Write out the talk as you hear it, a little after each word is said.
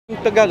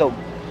Tagalog,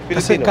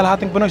 Kasi Filipino.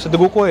 kalahating Pinoy sa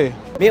dugo ko eh.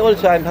 Me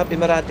also, I'm half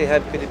Emirati,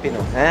 half Filipino.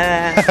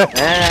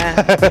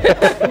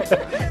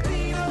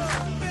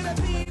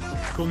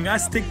 Kung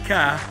astig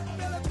ka,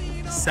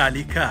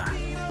 sali ka.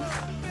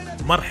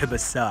 Marhaba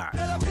sa.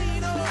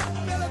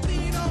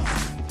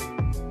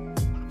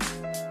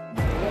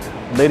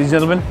 Ladies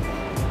and gentlemen,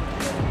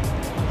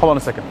 hold on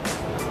a second.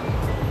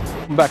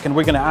 I'm back and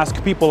we're gonna ask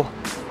people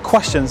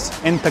questions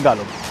in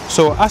Tagalog.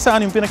 So,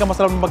 asaan yung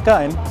pinakamasarap ng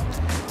pagkain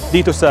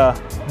dito sa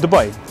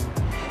Dubai?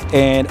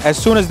 And as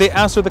soon as they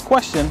answer the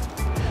question,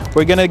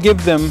 we're gonna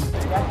give them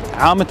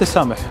عام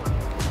التسامح,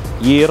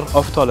 year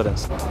of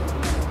tolerance.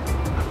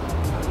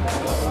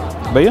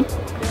 Bayan?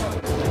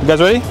 You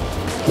guys ready?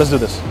 Let's do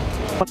this.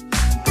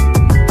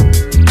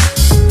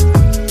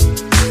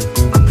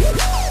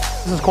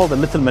 This is called the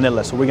Little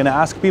Manila. So we're gonna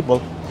ask people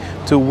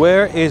to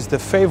where is the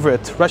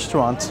favorite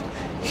restaurant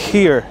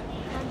here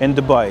in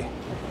Dubai.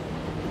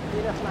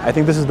 I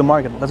think this is the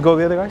market. Let's go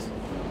over there, guys.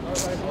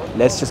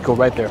 Let's just go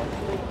right there.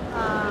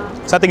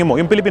 Sa tingin mo,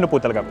 yung Filipino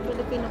food talaga.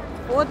 Filipino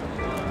food.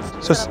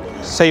 So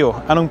sa'yo,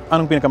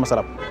 anong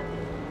pinakamasarap?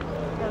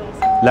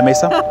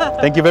 Lamesa?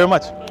 Thank you very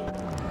much.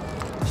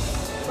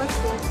 What's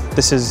this?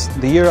 This is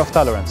the year of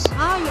tolerance.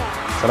 Ah,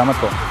 yeah. Salamat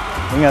po.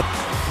 Ingat.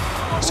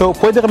 So,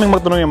 pwede kaming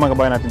magtanong yung mga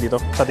kabayan natin dito?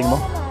 Sa tingin mo?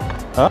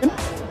 Ha?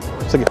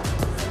 Sige.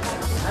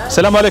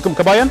 Assalamualaikum,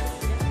 kabayan.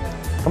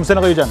 Kamusta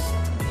na kayo dyan?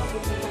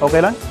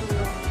 Okay lang?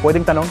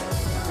 Pwedeng tanong?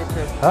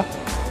 Ha?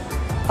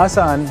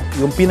 Asaan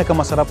yung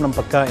pinakamasarap ng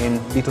pagkain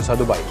dito sa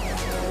Dubai?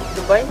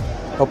 Dubai?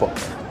 Opo.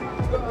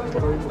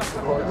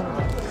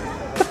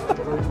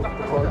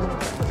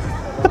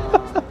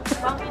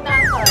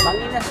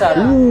 Manginasal.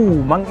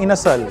 Mang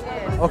Inasal.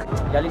 Okay.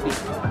 Jollibee.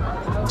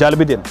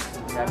 Jollibee din.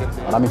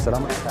 Maraming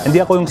salamat. Hindi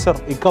ako yung sir,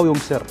 ikaw yung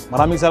sir.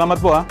 Maraming salamat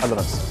po ha,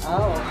 Alras.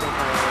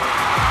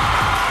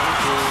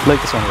 Like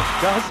this one.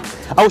 جاهز؟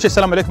 أول شيء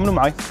السلام عليكم، منو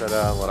معي؟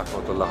 السلام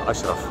ورحمة الله.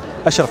 أشرف.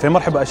 أشرف، يا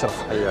مرحبا أشرف.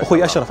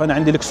 أخوي أشرف، أنا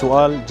عندي لك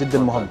سؤال جدا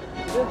مهم.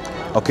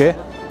 أوكي؟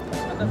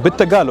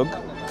 بالتقالوج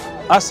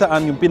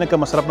asaan yung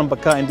pinakamasarap ng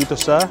pagkain dito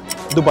sa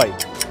Dubai?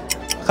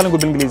 خلينا نقول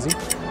بالإنجليزي.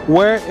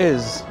 Where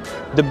is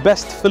the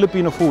best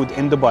Filipino food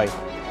in Dubai?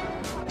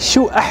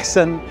 شو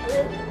أحسن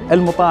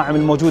المطاعم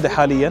الموجودة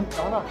حاليا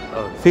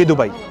في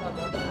دبي؟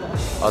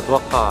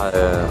 أتوقع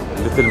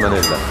ليتل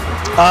مانيلا.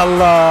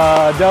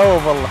 الله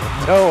جاوب والله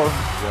جاوب.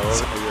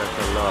 حياك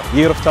الله.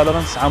 Year of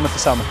tolerance, عام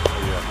التسامح.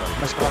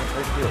 مشكور.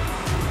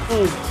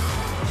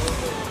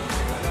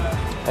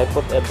 I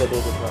put everyday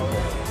this one.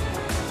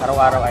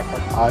 Araw-araw I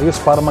put.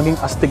 Ayos, para maging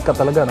astig ka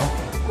talaga, no?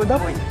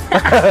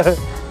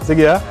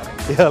 Sige ha.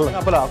 Yalla.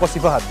 Nga pala, ako si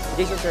Fahad.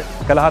 Jason sir.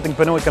 Kalahating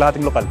Pinoy,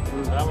 kalahating lokal.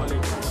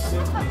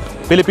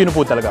 Filipino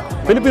food talaga.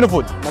 Filipino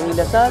food.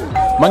 Manginasal.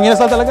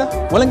 Manginasal talaga?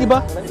 Walang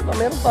iba?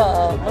 Meron pa.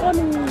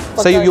 Maraming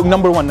Sa'yo, yung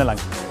number one na lang.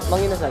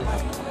 Manginasal.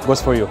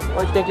 Goes for you.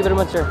 Oh, thank you very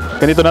much sir.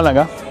 Ganito na lang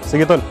ha.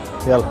 Sige tol.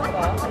 Yalla.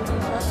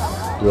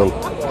 Yalla.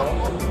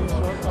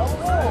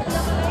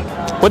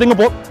 Pwede nga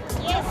po.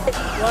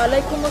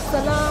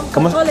 Waalaikumsalam.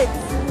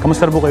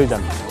 Kamusta po kayo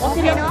dyan?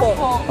 Okay lang po.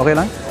 Okay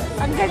lang?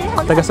 Ang galing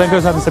mo. Taga saan kayo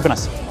sa atin sa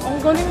Pinas? Ang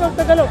galing mo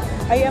Tagalog.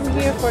 I am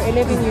here for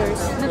 11 years.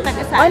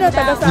 Taga saan? Ano,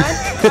 taga saan?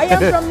 I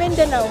am from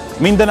Mindanao.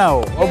 Mindanao.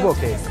 Oh,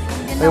 okay.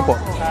 Kayo po?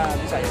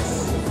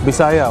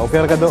 Bisaya.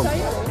 Okay ka doon?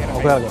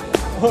 Okay ka.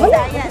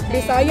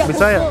 Bisaya.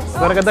 Bisaya.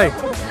 Okay ka day.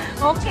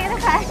 Okay na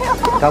kayo.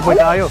 Kapoy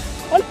tayo.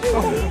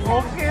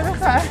 Okay na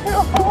kayo.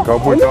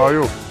 Kapoy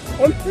tayo.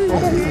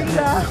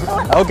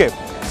 Okay.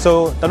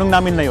 So, tanong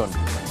namin na yon.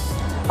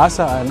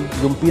 Asaan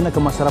yung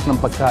pinakamasarap ng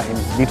pagkain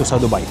dito sa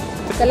Dubai?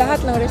 Sa lahat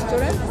ng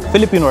restaurant?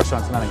 Filipino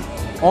restaurants na lang.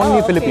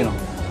 Only Oh, okay. Filipino.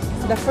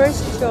 The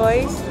first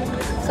choice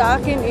sa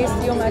akin is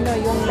yung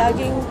yung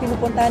laging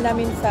pinupuntahan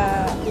namin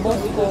sa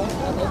boss ko.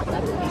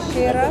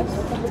 Shiraz.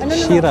 Ano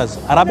naman? Shiraz.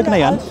 Arabic na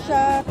yan?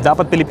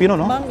 Dapat Filipino,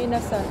 no? Mang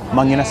Inasal.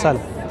 Mang Inasal.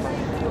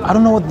 I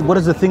don't know what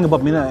is the thing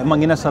about Mang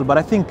Inasal, but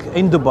I think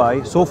in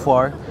Dubai, so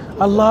far,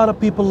 a lot of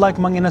people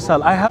like Mang Inasal.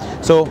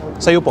 So,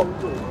 sa'yo po?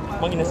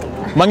 Mang Inasal.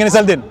 Mang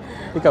Inasal din?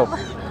 Ikaw?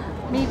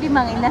 Maybe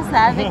Mang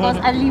Inasal because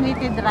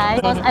unlimited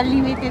rice.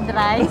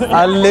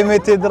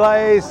 Unlimited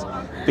rice.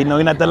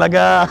 Pinoy na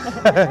talaga.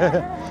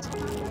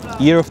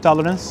 Year of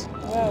tolerance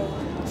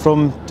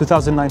from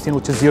 2019,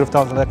 which is year of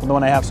tolerance, like the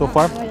one I have so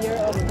far.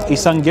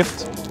 Isang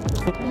gift.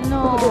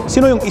 No.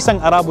 Sino yung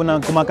isang Arabo na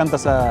kumakanta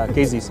sa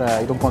KZ sa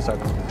itong concert?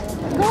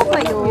 Ikaw ba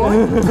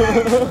yun?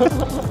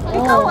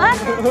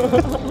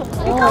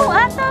 Ikaw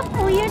ata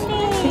po yun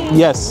eh.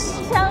 Yes.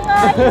 Siya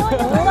nga yun.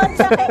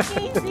 Kumanta kay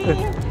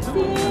Casey.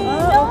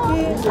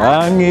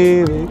 Ang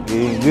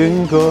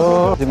ibigin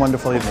ko. It's a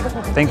wonderful evening.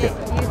 Thank you.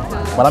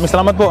 Maraming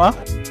salamat po, ha?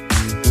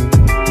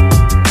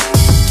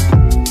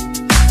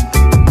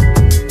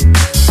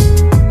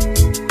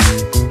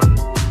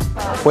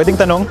 Pwedeng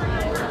tanong?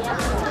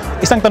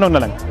 Isang tanong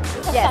na lang.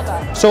 Yes.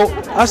 So,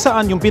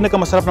 asaan yung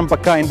pinakamasarap ng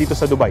pagkain dito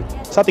sa Dubai?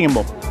 Sa tingin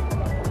mo?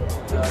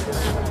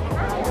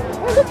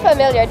 You look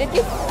familiar. Did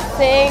you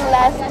sing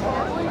last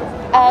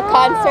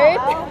concert?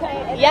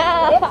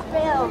 Yeah.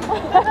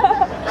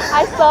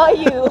 I saw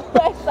you.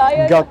 I saw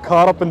you. Got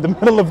caught up in the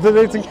middle of the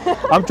dating.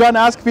 I'm trying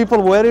to ask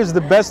people where is the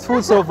best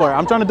food so far.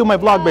 I'm trying to do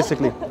my vlog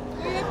basically.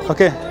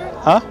 Okay.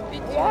 Huh?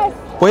 Yes.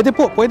 Pwede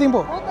po.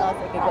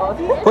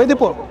 Pwede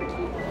po.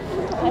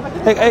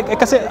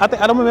 Kasi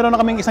ate, alam mo meron na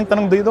kaming isang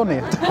tanong dito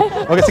eh.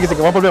 Okay, sige.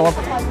 Wala problema.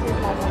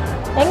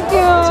 Thank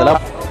you.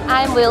 Salamat.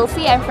 I'm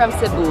Wilsie. I'm from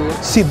Cebu.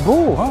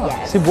 Cebu, huh?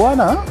 Yes.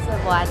 Cebuana, huh?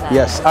 Cebuana.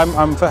 Yes,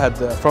 I'm Fahad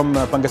from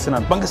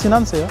Pangasinan.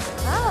 Pangasinan sa'yo?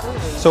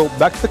 So,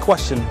 back to the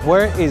question,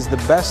 where is the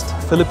best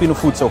Filipino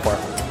food so far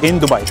in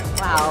Dubai?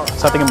 Wow.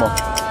 Sa tingin mo?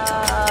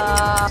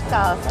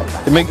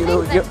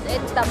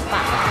 It's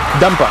Dampa.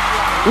 Dampa.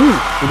 Ooh,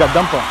 we got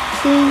Dampa.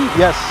 Ding.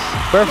 Yes,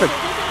 perfect.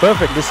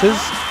 This is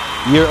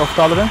Year of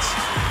Tolerance.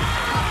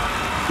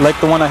 Like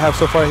the one I have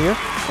so far here.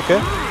 Okay?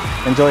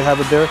 Enjoy, have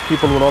it there.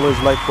 People will always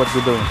like what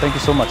we're doing. Thank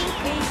you so much.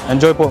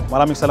 Enjoy po.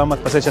 Maraming salamat.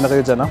 Pasensya na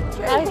kayo dyan, ha?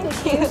 Thank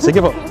you. Sige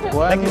po.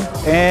 Thank you.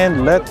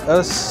 And let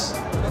us...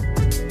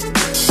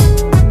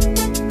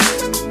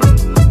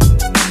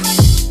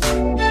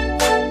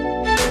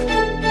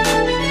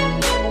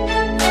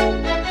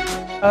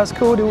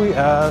 Who do we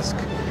ask?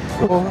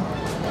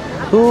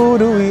 Who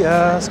do we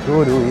ask?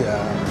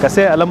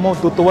 Kasi alam mo,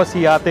 tutuwa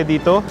si ate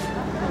dito.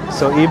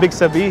 So, ibig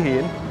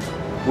sabihin,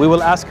 we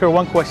will ask her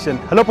one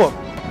question. Hello po.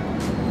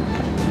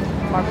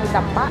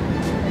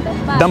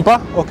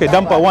 Dampa? Okay,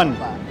 Dampa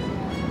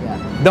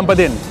 1. Dampa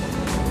din.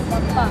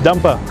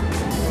 Dampa.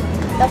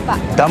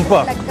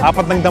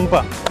 Apat ng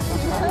Dampa.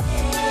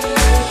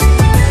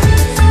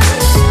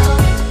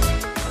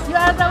 You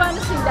are the one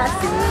who does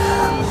it.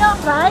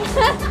 Right?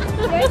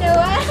 You're the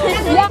one.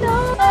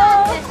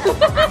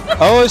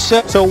 Oh,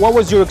 shit. So, what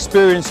was your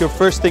experience, your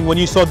first thing when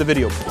you saw the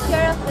video? You're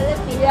a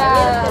Filipino.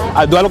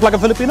 Yeah. Do I look like a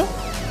Filipino?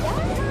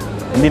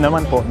 Hindi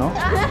naman po, no?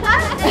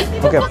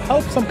 Okay.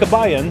 Help some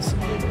Kababayans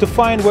to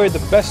find where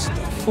the best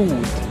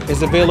food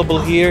is available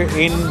here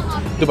in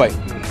Dubai.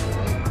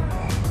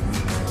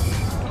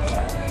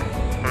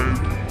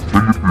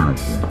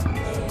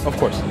 Of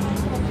course.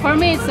 For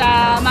me, it's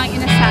Mang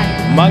Inasal.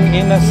 Mang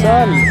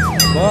Inasal.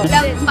 Wow.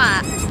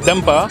 Dampa.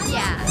 Dampa?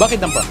 Yeah.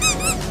 Bakit dampa?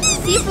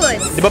 Seafood.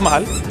 Di ba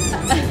mahal?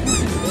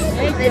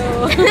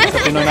 Sa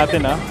Pinoy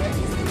natin, ha?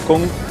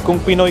 Kung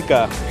Pinoy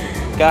ka,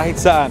 kahit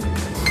saan,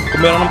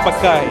 kung meron ng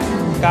pagkain,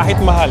 kahit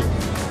mahal,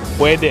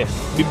 pwede.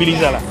 Bibili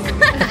sila.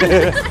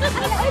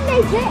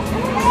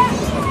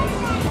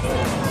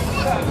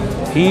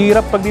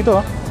 Hirap pag dito,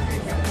 ha?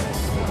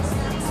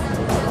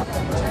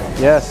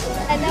 Yes.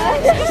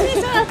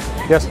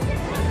 Yes.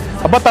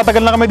 Aba,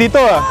 tatagal na kami dito,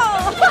 ha?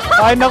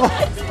 Kain na ko.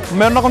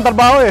 Meron akong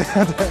trabaho, eh.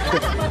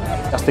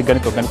 Astig,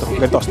 ganito,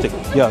 astig.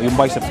 Yeah, yung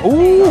biceps.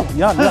 Ooh,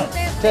 yan.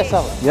 Chest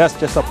up. Yes,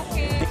 chest up.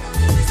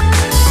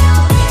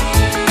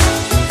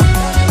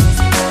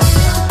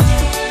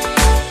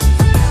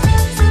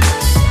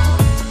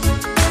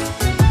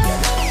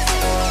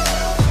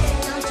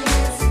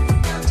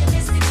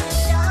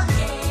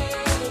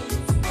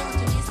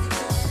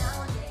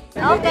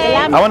 Okay.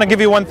 I want to give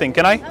you one thing.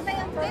 Can I?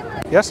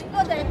 Yes?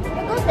 Go there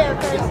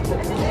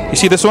first. You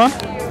see this one?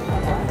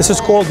 This is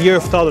called Year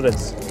of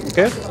Tolerance.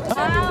 Okay?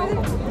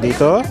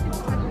 Dito.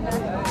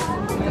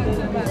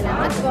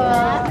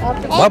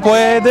 Ba,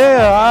 pwede.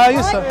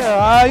 Ayos,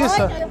 ayos.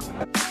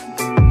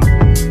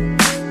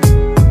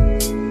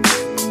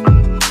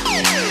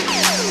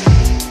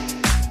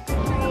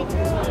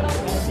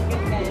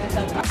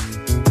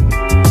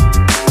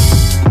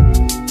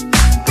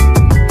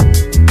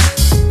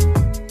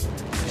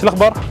 شو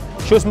الاخبار؟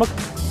 شو اسمك؟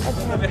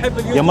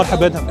 يا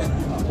مرحبا ادهم.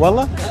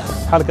 والله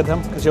حالك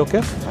ادهم؟ كل شيء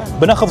اوكي؟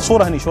 بناخذ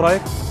صوره هني، شو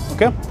رايك؟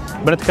 اوكي؟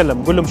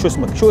 بنتكلم، قول لهم شو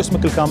اسمك؟ شو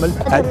اسمك الكامل؟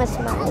 ادهم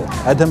اسماعيل.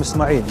 ادهم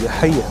اسماعيل، يا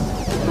حيه.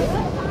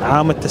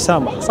 عام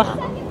التسامح، صح؟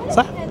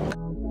 صح؟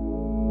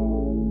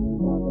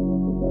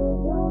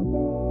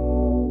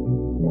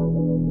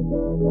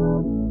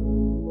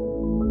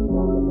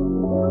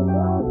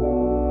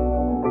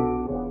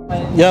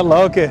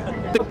 يلا اوكي.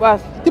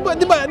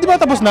 Di ba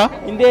tapos na?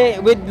 Hindi,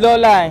 with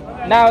Lola.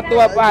 Now, 2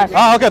 of us.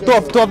 Ah, okay.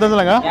 12 na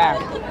lang, ha? Yeah.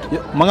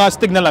 Mga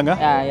astig na lang, ha?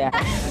 Yeah.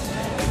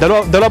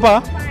 Dalawa pa,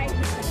 ha?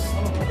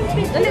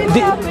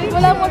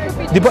 Wala mo sa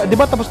Di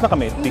ba tapos na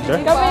kami, teacher?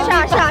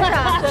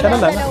 Siya na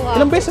lang.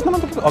 Ilang beses naman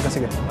ito? Okay,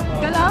 sige.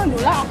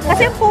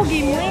 Kasi ang pogi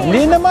mo eh.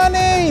 Hindi naman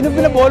eh.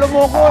 Binabolo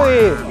mo ko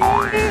eh.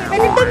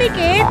 Pwede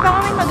tumikit, baka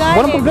may magalit.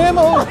 Walang problema,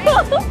 oh.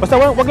 Basta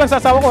wag lang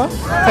sasawa ko, ha?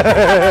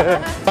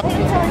 Salamat.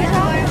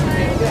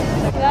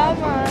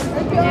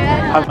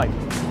 Hi.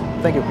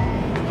 Thank you.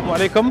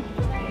 Assalamualaikum.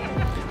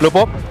 Hello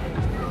po.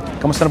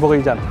 Kamusta na po kayo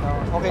dyan?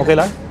 Okay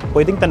lang?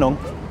 Pwedeng tanong?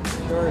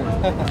 Sure.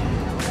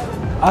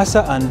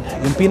 Asaan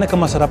yung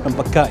pinakamasarap ng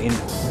pagkain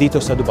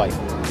dito sa Dubai?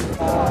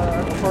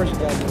 Of course,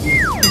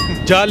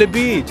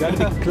 Jollibee! Jollibee.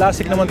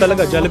 Classic naman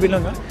talaga. Jollibee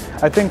lang, ha?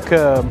 I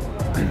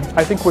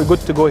think we're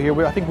good to go here.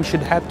 I think we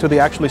should head to the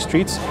actual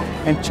streets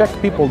and check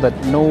people that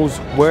knows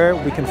where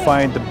we can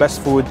find the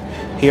best food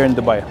here in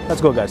Dubai. Let's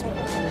go, guys.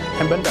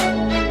 And banda.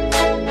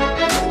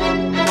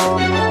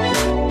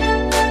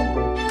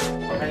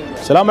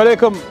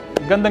 Assalamualaikum.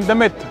 Gandang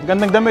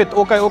damit.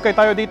 Okay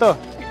tayo dito.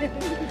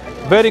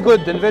 Very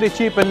good and very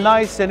cheap and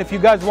nice. And if you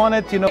guys want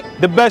it, you know,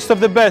 the best of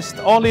the best,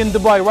 only in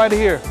Dubai, right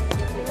here.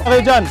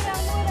 Okay, Jan.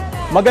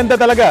 Maganda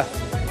talaga.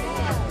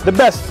 The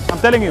best, I'm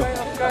telling you.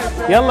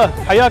 Yalla,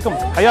 hayakum,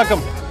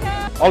 hayakum.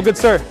 All good,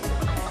 sir.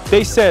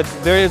 They said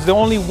there is the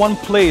only one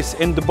place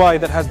in Dubai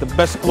that has the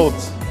best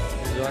clothes.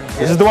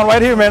 This is the one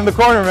right here, man, in the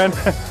corner, man.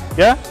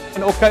 Yeah?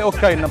 And okay,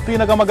 okay. Na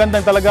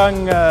pinakamagandang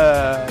talagang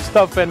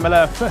stuff and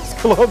malamas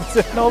clothes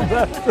and all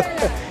that.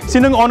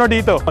 Sinong owner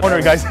dito?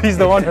 Owner, guys. He's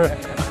the owner.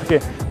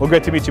 Okay. Well,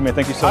 great to meet you, man.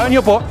 Thank you so much.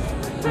 Ano po?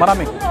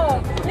 Marami.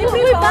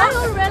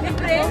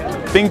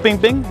 Ping, ping,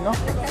 ping? No?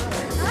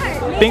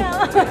 Ping.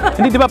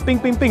 Hindi, di ba? Ping,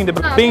 ping, ping. Di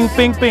ba? Ping,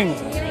 ping, ping.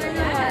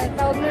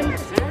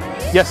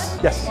 Yes,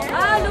 yes.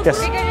 Yes.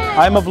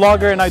 I'm a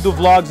vlogger and I do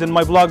vlogs and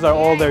my vlogs are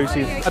all there, you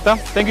see. Ata,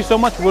 thank you so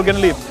much. We're gonna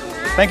leave.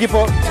 Thank you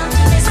po.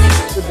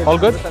 All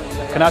good?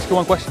 Can I ask you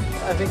one question?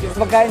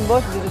 Magkain,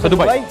 boss, dito Sa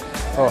Dubai?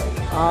 Oh.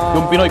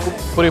 Yung Pinoy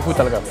Korean food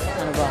talaga.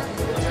 Ano ba?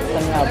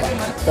 Saan nga ba?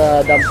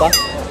 Sa Dampa?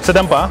 Sa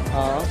Dampa?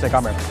 Oo. Sa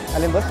camera.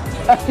 Alin, boss?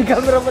 Ay,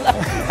 camera pala.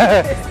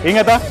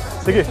 Ingat ha.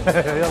 Sige.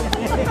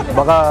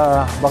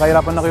 baka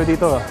hirapan na kayo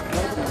dito.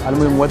 Alam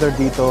mo yung weather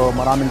dito,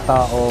 maraming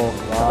tao.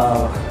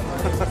 Wow.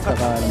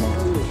 Saka ano mo.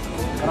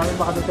 Maraming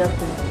baka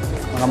Duterte.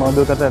 Mga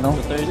Duterte, no?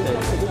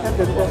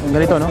 Yung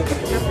ganito, no?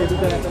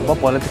 Ba,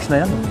 politics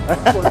na yan.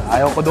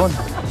 Ayaw ko doon.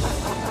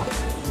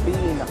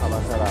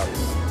 Pinakamasarap.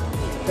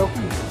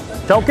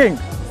 Chowking.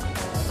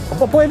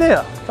 Aba, pwede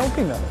ah.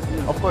 Chowking ah.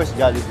 Of course,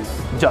 Jollibee.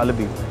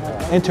 Jollibee.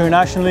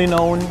 Internationally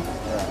known,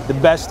 the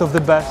best of the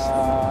best.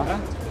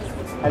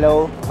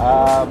 Hello,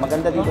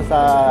 maganda dito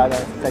sa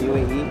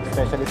UAE,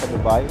 especially sa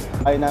Dubai.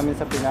 Ayaw namin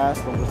sa Pinas,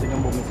 kung gusto nyo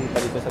bumisita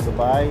dito sa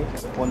Dubai,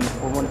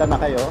 pumunta na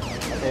kayo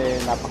kasi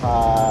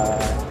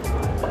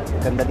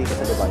ganda dito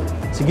sa Dubai.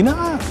 Sige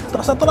na,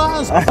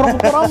 atras!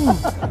 Atram!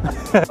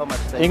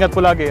 Ingat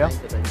po lagi, ha?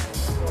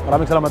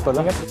 Maraming salamat po.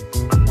 Ingat.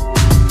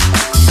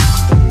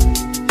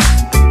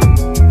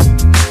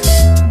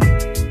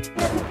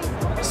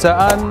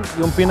 Saan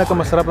yung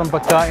pinakamasarap ng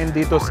pagkain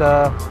dito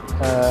sa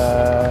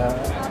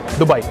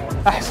دبي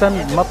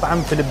احسن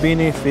مطعم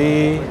فلبيني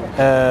في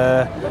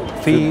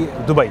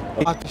دبي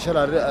في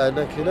شارع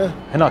هناك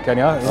هناك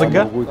يعني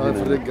زقه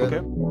في الرقه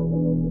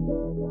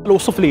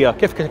اوصف لي اياه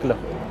كيف شكله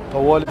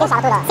طوال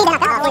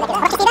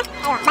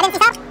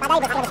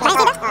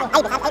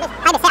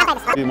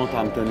في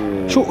مطعم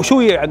ثاني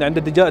شو يعني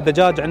عنده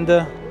دجاج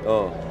عنده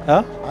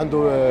ها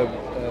عنده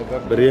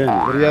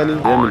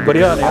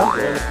برياني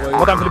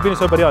مطعم فلبيني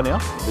يسوي برياني ها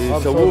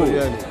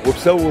بيسووه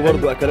وبسووا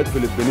برضه اكلات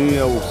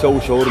فلبينيه وبسووا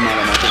شاورما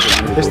على ما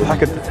اعتقد. ليش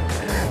ضحكت؟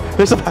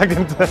 ليش ضحكت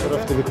انت؟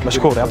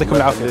 مشكور يعطيكم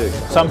العافيه.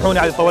 سامحوني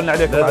عاد طولنا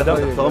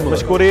عليكم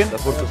مشكورين.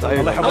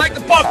 الله يحفظك. I like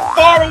the puff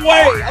far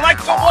away. I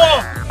like the wall.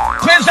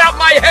 Clears out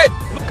my head.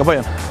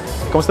 Kabayan.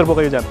 Kamusta po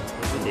kayo dyan?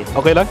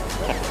 Okay lang?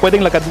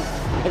 Pwedeng lakad.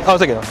 Oh,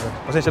 sige.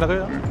 Pasensya na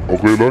kayo.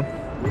 Okay lang?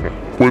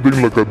 Pwedeng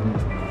lakad.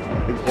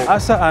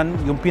 Asaan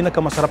yung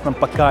pinakamasarap ng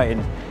pagkain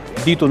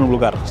dito ng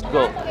lugar?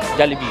 Go,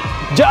 Jollibee.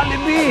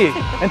 Jollibee!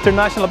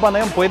 International ba na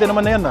yan? Pwede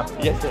naman na yan na.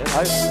 Yes, sir.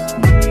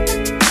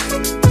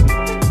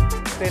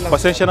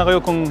 Pasensya na kayo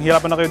kung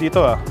hirapan na kayo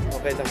dito ah.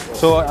 Okay lang po.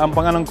 So, ang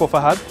pangalan ko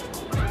Fahad.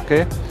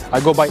 Okay? I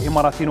go by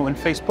Emaratino on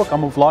Facebook.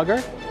 I'm a vlogger.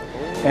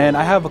 And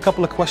I have a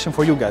couple of questions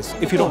for you guys.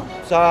 If you don't...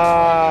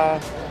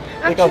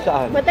 Ikaw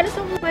saan? Madalas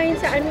akong kumain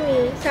sa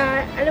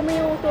alam mo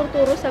yung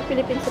turo sa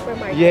Philippine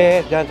Supermarket?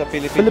 Yes, dyan sa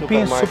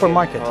Philippine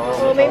Supermarket.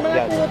 Oo, may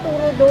mga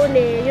turo doon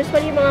eh.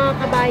 Usually mga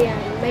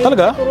kabayan. May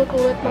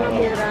turo at mga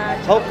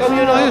mura. How come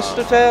you know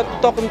to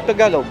talk in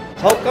Tagalog?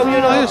 How come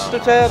you know to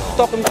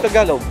talk in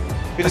Tagalog?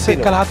 Kasi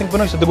kalahating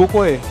Pinoy sa dugo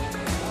ko eh.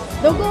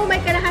 Dugo,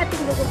 may kalahating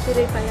dugo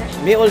Pinoy pala.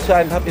 Me also,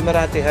 I'm half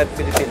Emirati, half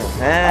Filipino.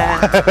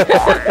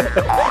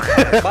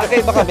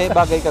 Bagay ba kami?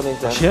 Bagay kami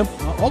dyan.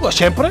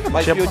 Siyempre.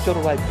 My future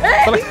wife.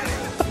 Galing.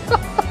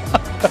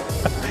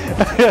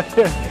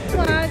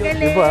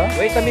 Diba?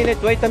 Wait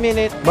a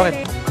minute. Bakit?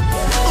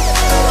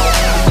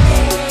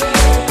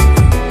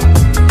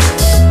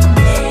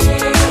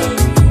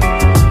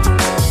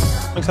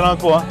 Salamat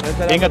po ha.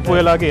 Ingat po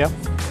yung lagi ha.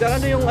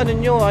 Ano yung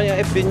nyo, yung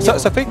FB nyo?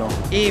 Sa fake?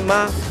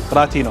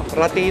 Emaratino.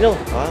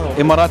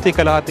 Emirati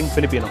kalahating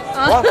Filipino.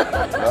 Wow.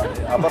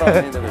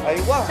 Ay,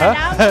 wow.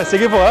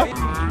 Sige po ha.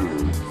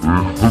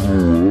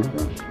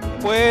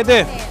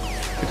 Pwede.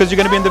 Because you're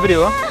gonna be in the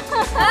video, ha?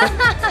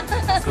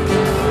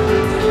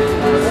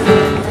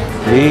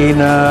 Di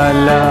na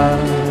lang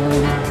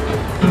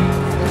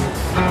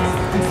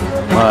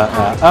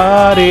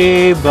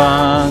maaari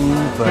bang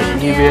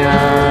pag-ibig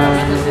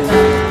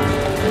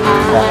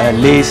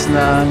Alis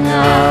na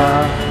nga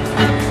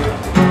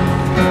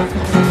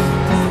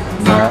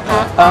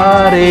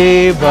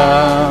maaari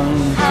bang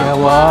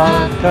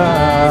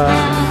hawakan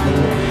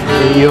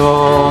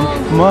iyong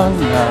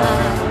mga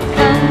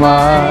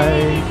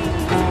kamay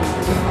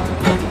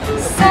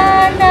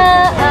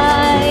Sana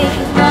ay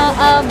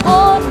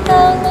maabot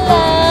ng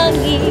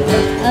langit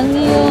ang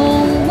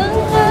iyong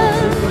mga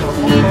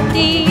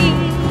ngiti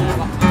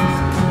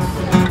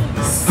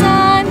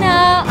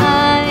Sana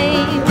ay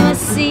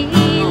masilip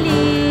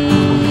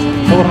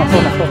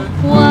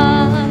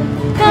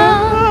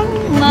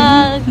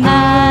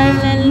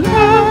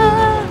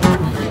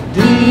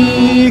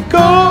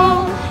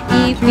ko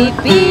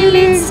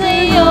ipipilit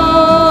sa'yo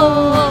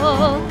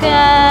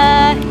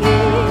kahit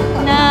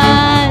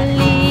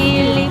nalilipad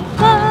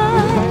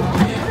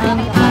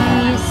ang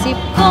isip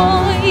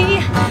ko'y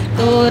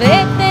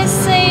turete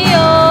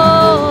sa'yo.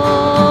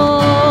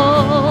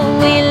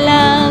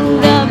 Ilang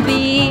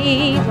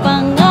gabi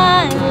pa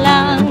nga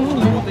lang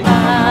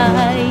na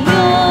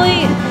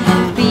tayo'y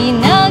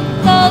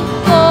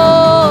pinagtagpo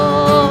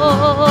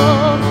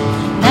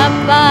na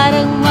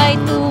parang may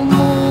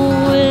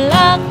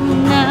tumulak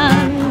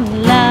ng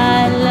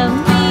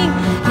lalamig,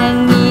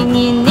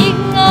 nanginginig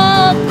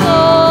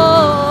ako.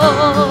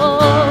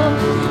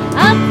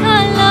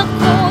 Akala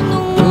ko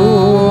nung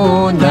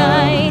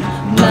unay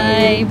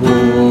may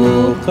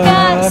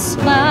bukas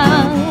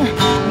pang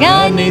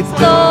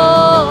ganito.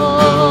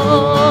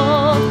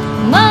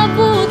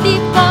 Mabuti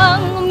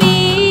pang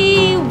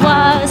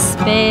umiwas,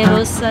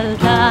 pero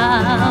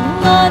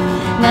salamat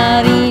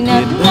na rin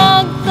at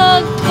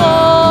nagtagpo.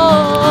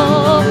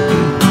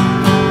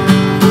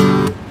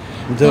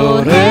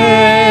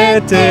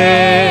 Dorete,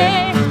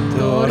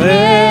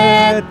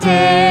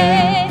 dorete,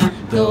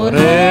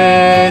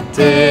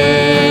 dorete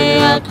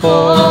ako.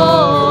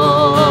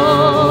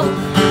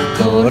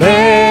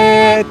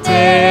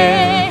 Dorete,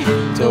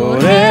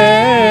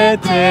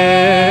 dorete,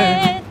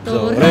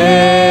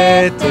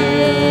 dorete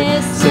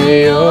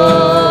sa'yo.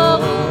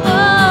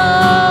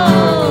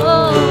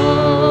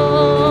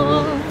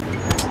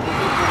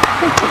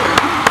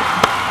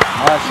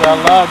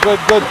 MashaAllah, good,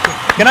 good.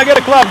 Can I get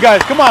a clap,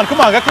 guys? Come on,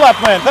 get clap,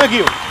 man. Thank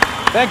you.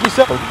 Thank you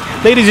so much.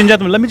 Ladies and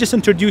gentlemen, let me just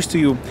introduce to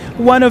you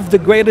one of the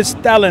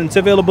greatest talents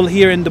available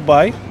here in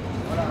Dubai.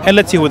 And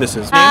let's see who this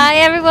is. Hi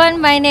everyone,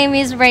 my name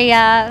is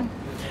Rhea.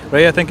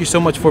 Rhea, thank you so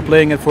much for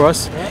playing it for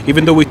us,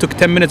 even though we took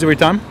 10 minutes every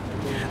time.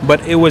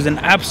 But it was an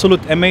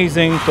absolute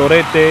amazing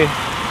torete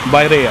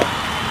by Rhea.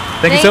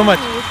 Thank you so much.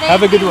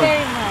 Have a good one.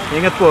 Very much.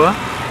 Ingat po, ha?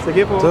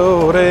 Sige po.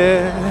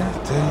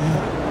 Torete.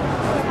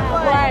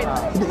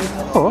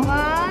 Oh.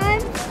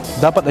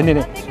 Dapat, hindi.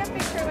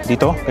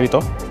 Dito,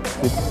 dito.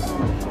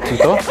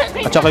 Dito.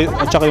 At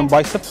saka yung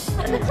bicep.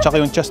 At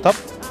saka yung chest up.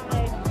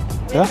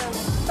 Yeah?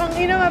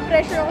 Pang-ina,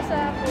 ma-pressure ako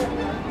sa ako.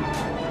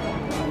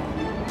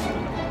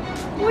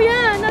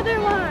 Kuya, another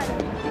one.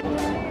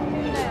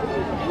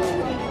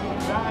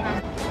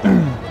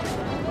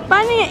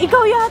 Paano yan?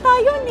 Ikaw yata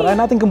yun eh. Try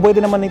natin kung pwede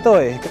naman ito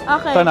eh.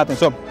 Okay. Try natin.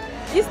 So,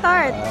 You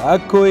start.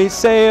 ako'y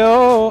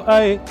sa'yo,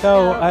 ay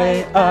ikaw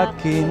ay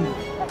akin.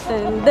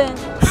 Tandan.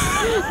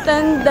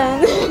 Tandan.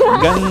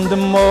 Ganda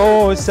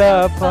mo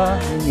sa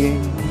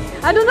pangin.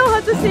 I don't know how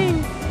to sing.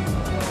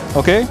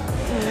 Okay?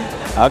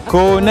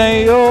 Ako na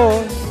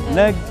yun,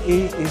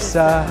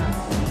 nag-iisa.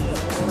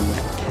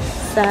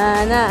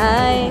 Sana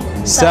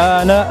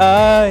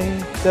ay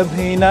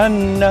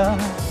tabhinan na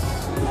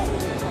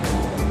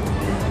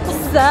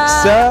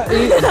sa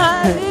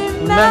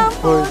ilalim ng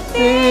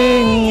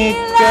puting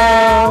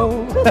ikaw.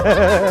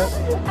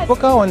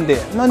 Ikaw hindi.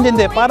 No,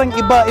 hindi. Parang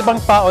ibang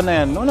tao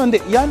na yan. No, hindi.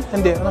 Yan,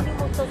 hindi.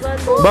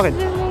 Bakit?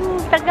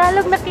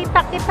 Tagalog,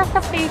 nakita kita sa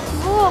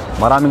Facebook.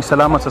 Maraming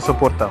salamat sa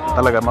suporta.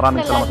 Talaga,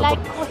 maraming salamat sa suporta.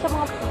 Like ko sa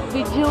mga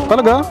video.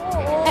 Talaga?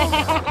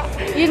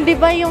 Yun di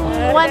ba yung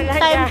one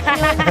time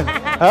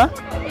Ha?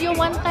 yung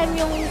one time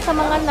yung sa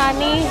mga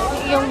nani,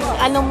 yung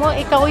ano mo,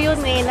 ikaw yun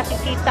eh,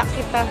 nakikita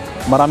kita.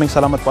 Maraming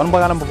salamat po. Anong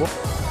pangalan po po?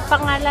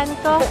 Pangalan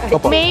ko,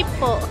 Opo. May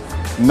po.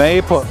 May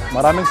po.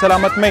 Maraming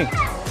salamat, May.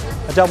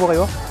 At saka po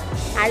kayo?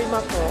 Alma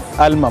po.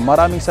 Alma.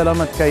 Maraming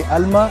salamat kay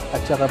Alma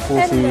at saka po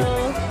si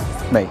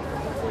May.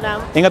 Hello.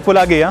 Ingat po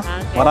lagi, ha?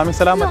 Maraming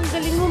salamat. Ang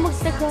galing mo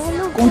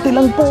mag-Tagalog. Konti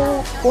lang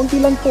po. Konti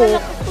lang po.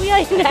 Kuya,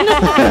 hindi na.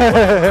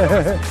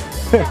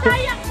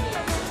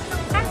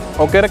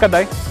 Okay ra ka,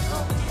 Day?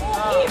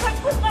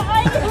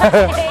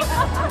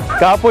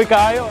 Kapoy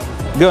kaayo.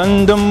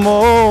 Ganda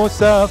mo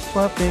sa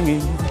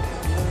papingin.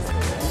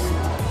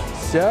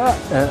 Sa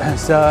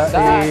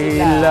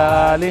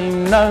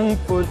ilalim ng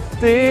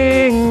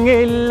puting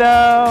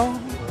ilaw.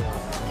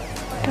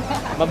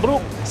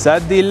 Mabruk.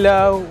 Sa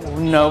dilaw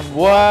na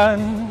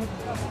buwan.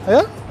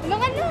 Ayan?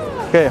 Tulungan na.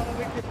 Okay.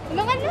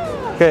 Tulungan na.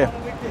 Okay.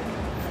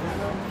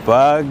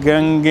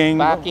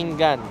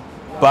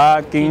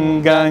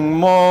 Pakinggan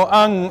mo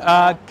ang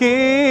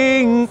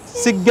aking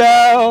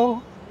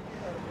sigaw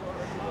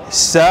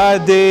sa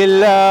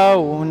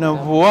dilaw na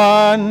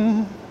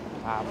buwan.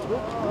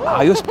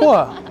 Ayos po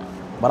ah.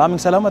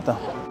 Maraming salamat ah.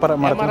 Para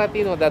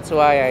Emaratino, that's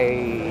why I...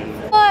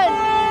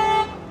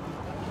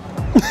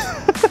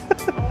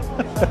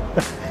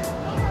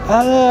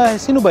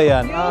 Sino ba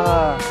yan?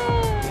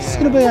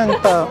 Sino ba yan?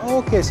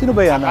 Okay, sino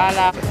ba yan?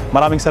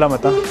 Maraming salamat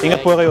ah.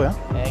 Ingat po kayo ah.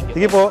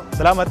 Sige po,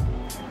 salamat.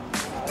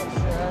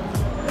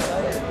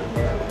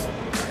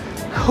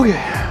 Okay.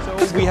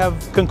 We have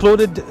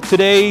concluded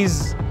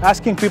today's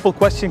asking people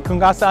question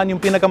kung saan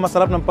yung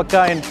pinakamasarap ng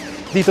pagkain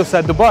dito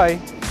sa Dubai.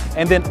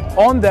 And then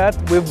on that,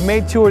 we've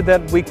made sure that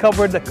we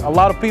covered a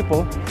lot of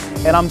people.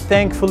 And I'm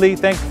thankfully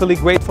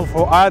grateful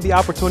for all the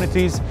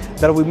opportunities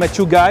that we met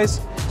you guys.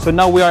 So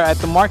now we are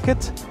at the market.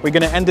 We're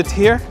gonna end it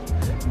here.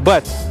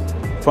 But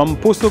from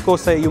puso ko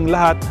sa iyong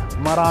lahat,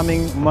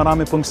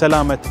 Maraming pong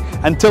salamat.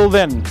 Until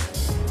then,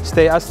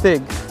 stay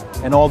astig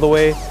and all the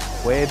way,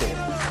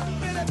 Pwedeeee.